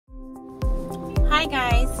Hi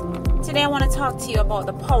guys, today I want to talk to you about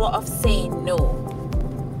the power of saying no.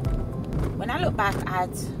 When I look back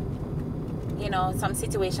at, some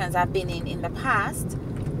situations I've been in the past,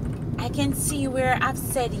 I can see where I've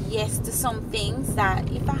said yes to some things that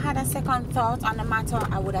if I had a second thought on the matter,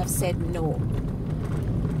 I would have said no.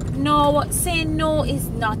 No, saying no is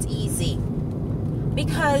not easy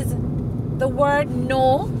because the word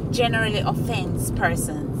no generally offends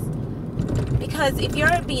persons. Because if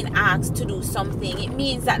you're being asked to do something, it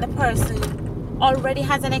means that the person already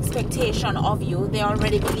has an expectation of you. They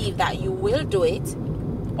already believe that you will do it,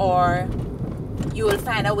 or you will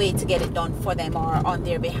find a way to get it done for them or on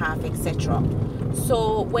their behalf, etc.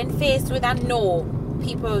 So when faced with a no,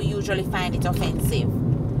 people usually find it offensive.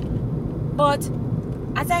 But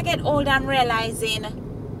as I get older, I'm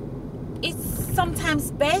realizing it's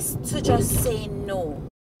sometimes best to just say no.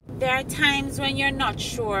 There are times when you're not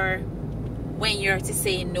sure when you're to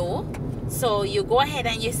say no, so you go ahead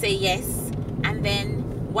and you say yes, and then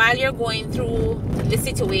while you're going through the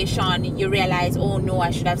situation, you realize, oh no,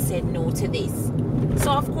 I should have said no to this.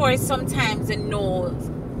 So of course sometimes the no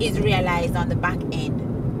is realized on the back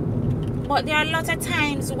end, but there are a lot of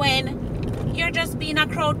times when you're just being a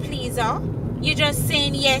crowd pleaser. You're just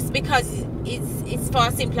saying yes because it's for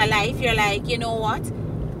a simpler life. You're like, you know what,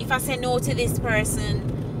 if I say no to this person,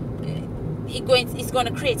 it's going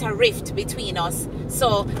to create a rift between us.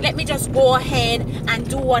 So let me just go ahead and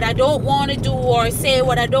do what I don't want to do, or say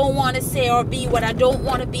what I don't want to say, or be what I don't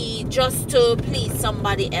want to be, just to please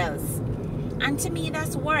somebody else. And to me,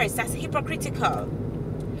 that's worse. That's hypocritical.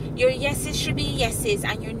 Your yeses should be yeses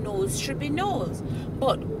and your no's should be no's.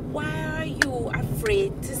 But why are you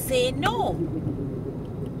afraid to say no?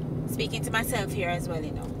 Speaking to myself here as well,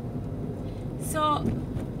 So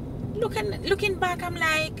looking back, I'm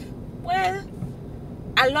like, well,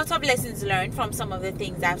 a lot of lessons learned from some of the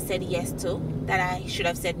things I've said yes to that I should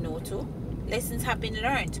have said no to. Lessons have been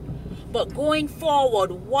learned. But going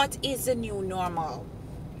forward, what is the new normal?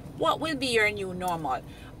 What will be your new normal?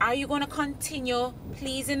 Are you going to continue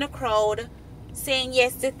pleasing the crowd, saying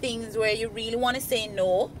yes to things where you really want to say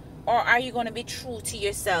no? Or are you going to be true to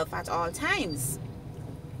yourself at all times,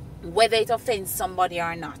 whether it offends somebody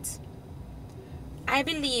or not? I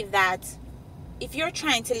believe that if you're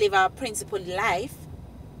trying to live a principled life,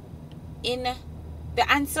 in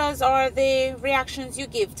the answers or the reactions you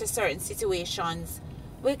give to certain situations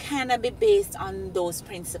will kind of be based on those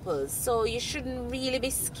principles. So you shouldn't really be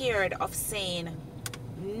scared of saying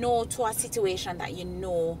no to a situation that you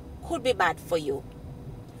know could be bad for you.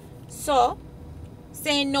 So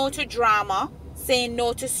saying no to drama, saying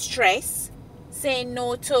no to stress, saying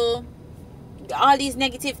no to all these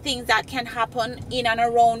negative things that can happen in and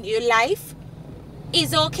around your life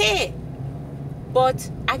is okay. But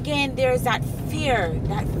again, there's that fear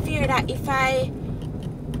that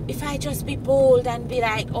if I just be bold and be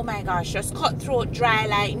like, oh my gosh, just cut throat dry,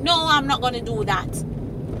 like, no, I'm not going to do that.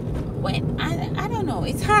 When I don't know,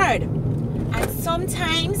 it's hard. And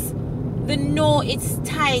sometimes the no is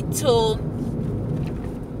tied to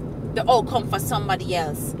the outcome for somebody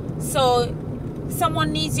else. So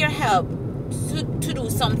someone needs your help to do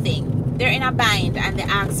something. They're in a bind and they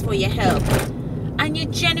ask for your help, and you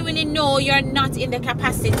genuinely know you're not in the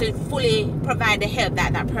capacity to fully provide the help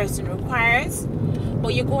that person requires,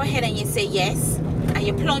 but you go ahead and you say yes, and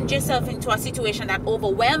you plunge yourself into a situation that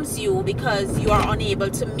overwhelms you because you are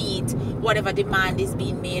unable to meet whatever demand is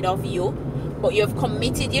being made of you. But you've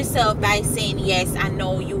committed yourself by saying yes, and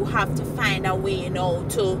now you have to find a way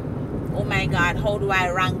to, oh my God, how do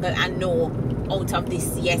I wrangle a no out of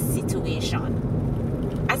this yes situation?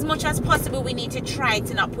 As much as possible, we need to try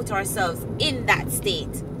to not put ourselves in that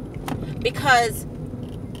state, because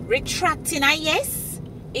retracting a yes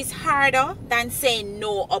is harder than saying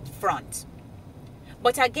no up front.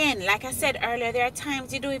 But again, like I said earlier, there are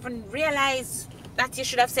times you don't even realize that you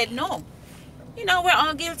should have said no. We're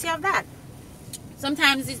all guilty of that.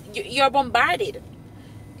 Sometimes you're bombarded.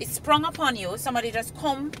 It's sprung upon you. Somebody just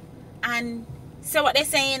come and say what they're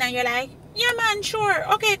saying, and you're like, yeah man,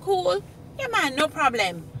 sure, okay, cool, yeah man, no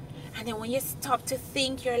problem. And then when you stop to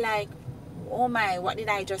think, you're like, oh my, what did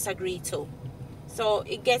I just agree to? So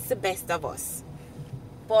it gets the best of us.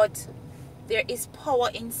 But there is power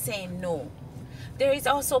in saying no. There is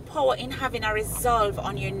also power in having a resolve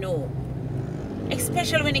on your no,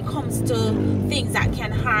 especially when it comes to things that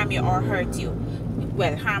can harm you or hurt you.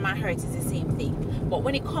 Well, harm and hurt is the same thing. But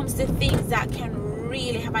when it comes to things that can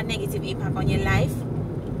really have a negative impact on your life,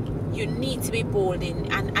 you need to be bold in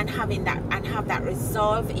and having that, and have that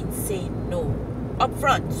resolve in saying no up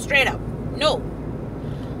front, straight up no.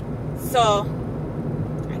 So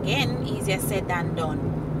again, easier said than done.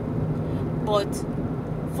 but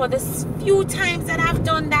for the few times that I've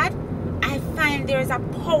done that, I find there's a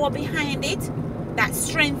power behind it that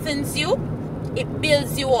strengthens you. It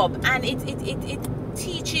builds you up, and it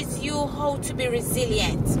teaches you how to be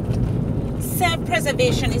resilient.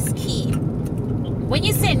 Self-preservation is key. When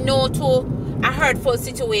you say no to a hurtful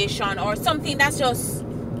situation or something that's just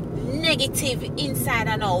negative inside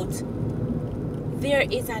and out, there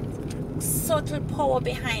is a subtle power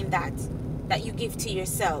behind that you give to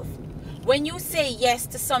yourself. When you say yes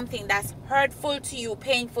to something that's hurtful to you,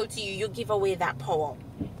 painful to you, you give away that power.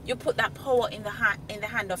 You put that power in the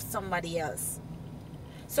hand of somebody else.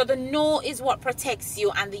 So the no is what protects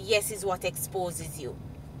you, and the yes is what exposes you.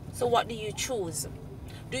 So what do you choose?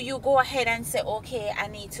 Do you go ahead and say, okay, I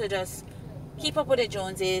need to just keep up with the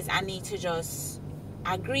Joneses, I need to just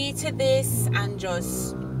agree to this and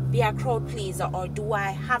just be a crowd pleaser? Or do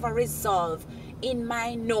I have a resolve in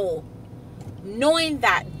my no, knowing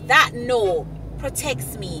that no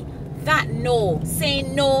protects me? That no,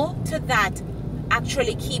 saying no to that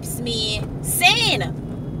actually keeps me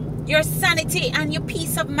sane. Your sanity and your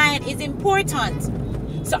peace of mind is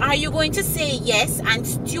important. So are you going to say yes and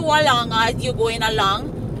stew along as you're going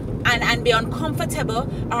along and be uncomfortable,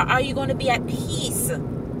 or are you going to be at peace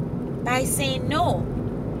by saying no?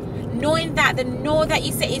 Knowing that the no that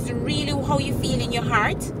you say is really how you feel in your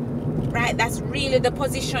heart, right? That's really the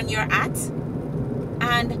position you're at,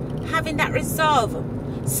 and having that resolve.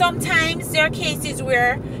 Sometimes there are cases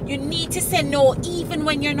where you need to say no even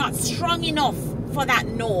when you're not strong enough for that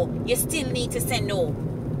no. You still need to say no,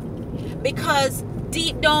 because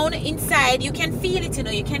deep down inside you can feel it.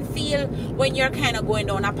 You can feel when you're kind of going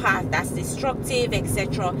down a path that's destructive,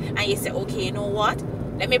 etc., and you say, okay, you know what,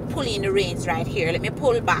 let me pull in the reins right here, let me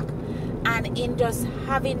pull back. And in just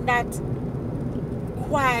having that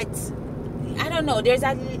quiet, I don't know, there's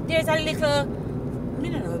a little, I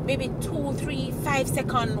don't know, maybe 2, 3, 5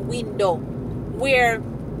 second window where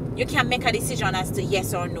you can make a decision as to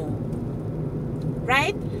yes or no,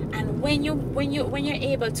 right? And when you're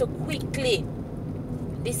able to quickly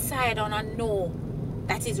decide on a no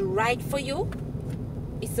that is right for you,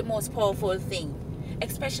 it's the most powerful thing.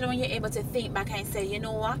 Especially when you're able to think back and say, you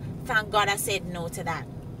know what, thank God I said no to that.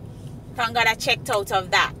 Thank God I checked out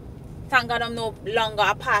of that. Thank God I'm no longer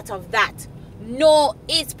a part of that. No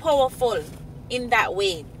is powerful in that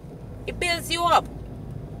way. It builds you up.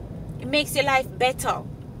 It makes your life better.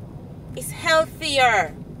 It's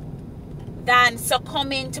healthier than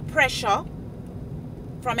succumbing to pressure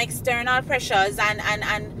from external pressures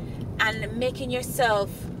and making yourself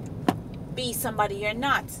be somebody you're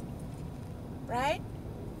not, right?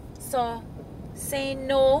 So saying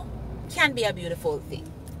no can be a beautiful thing.